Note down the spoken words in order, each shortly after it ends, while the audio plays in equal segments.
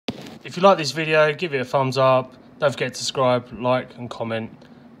If you like this video, give it a thumbs up. Don't forget to subscribe, like and comment.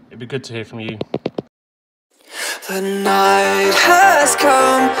 It'd be good to hear from you. The night has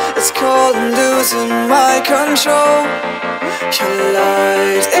come, it's cold and losing my control. Your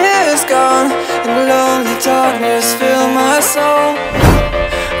light is gone, and lonely darkness fill my soul.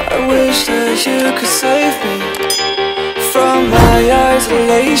 I wish that you could save me from my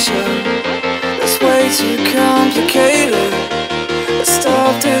isolation. It's way too complicated. Let's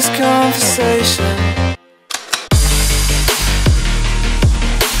stop this conversation.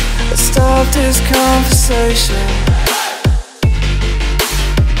 Let's stop this conversation.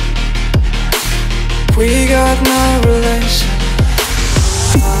 We got no relation.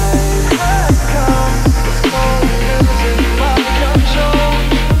 Night has come, it's cold and losing my control.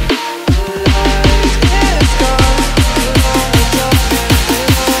 The light is gone, the night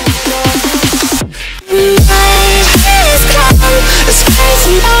has come, it's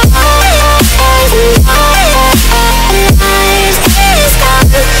crazy now. The night is gone,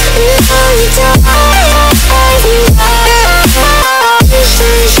 it's only dark. I wish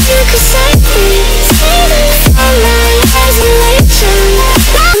that you could save me from my isolation.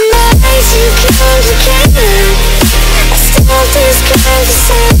 My way too complicated. Stop this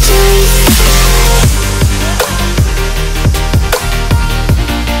conversation.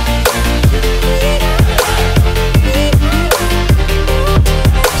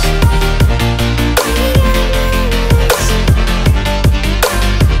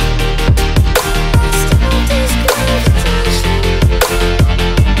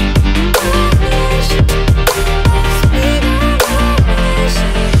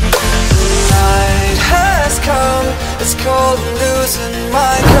 It's cold and losing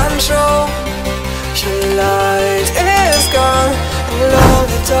my control. Your light is gone, and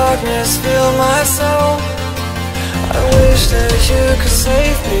lonely darkness fill my soul. I wish that you could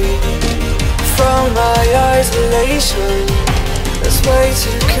save me from my isolation. It's way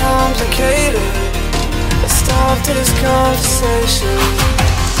too complicated. Let's stop this conversation.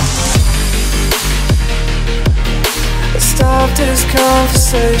 Let's stop this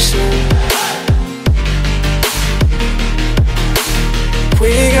conversation.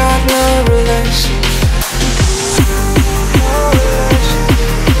 We got no relation. No relation.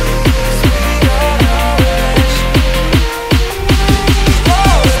 We got no relation. No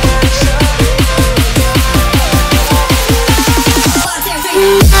relation. The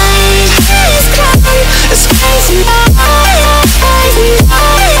night is coming, it's crazy now. The night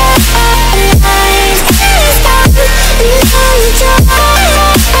is gone, it's only dark.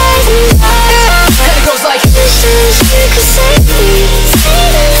 And it goes like, wish that you could save me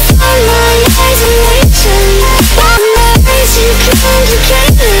from my isolation.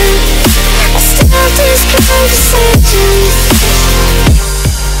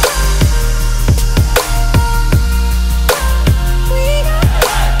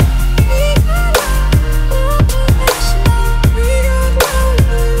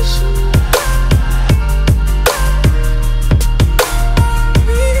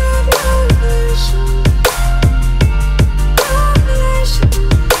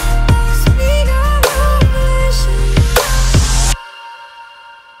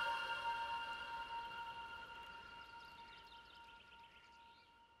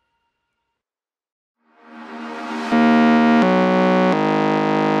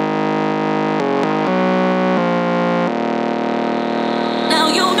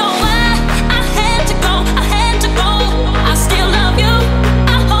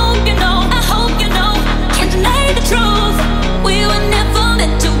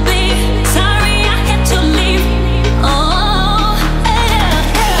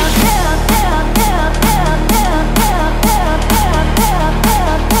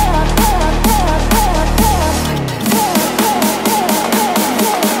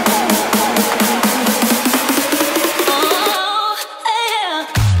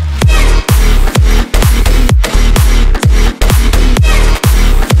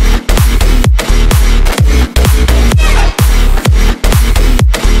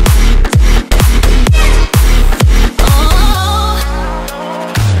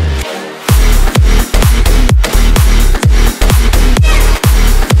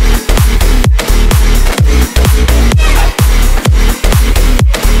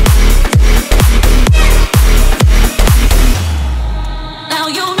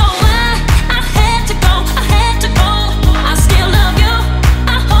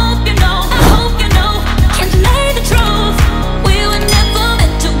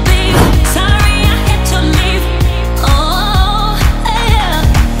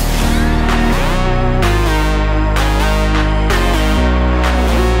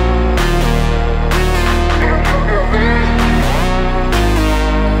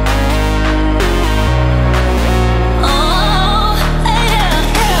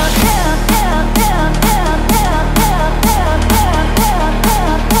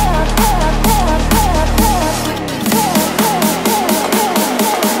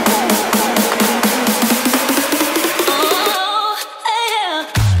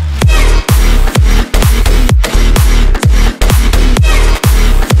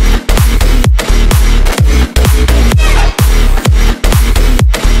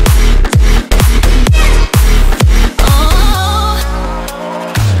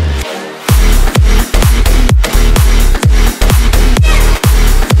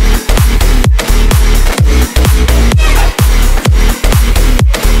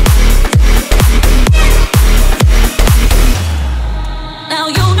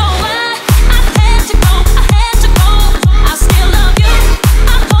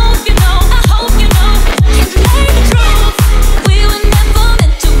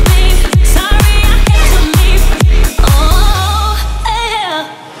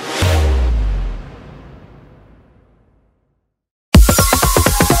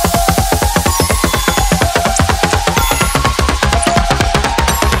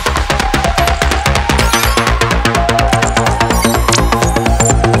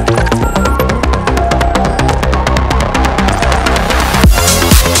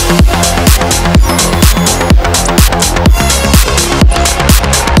 We'll be right back.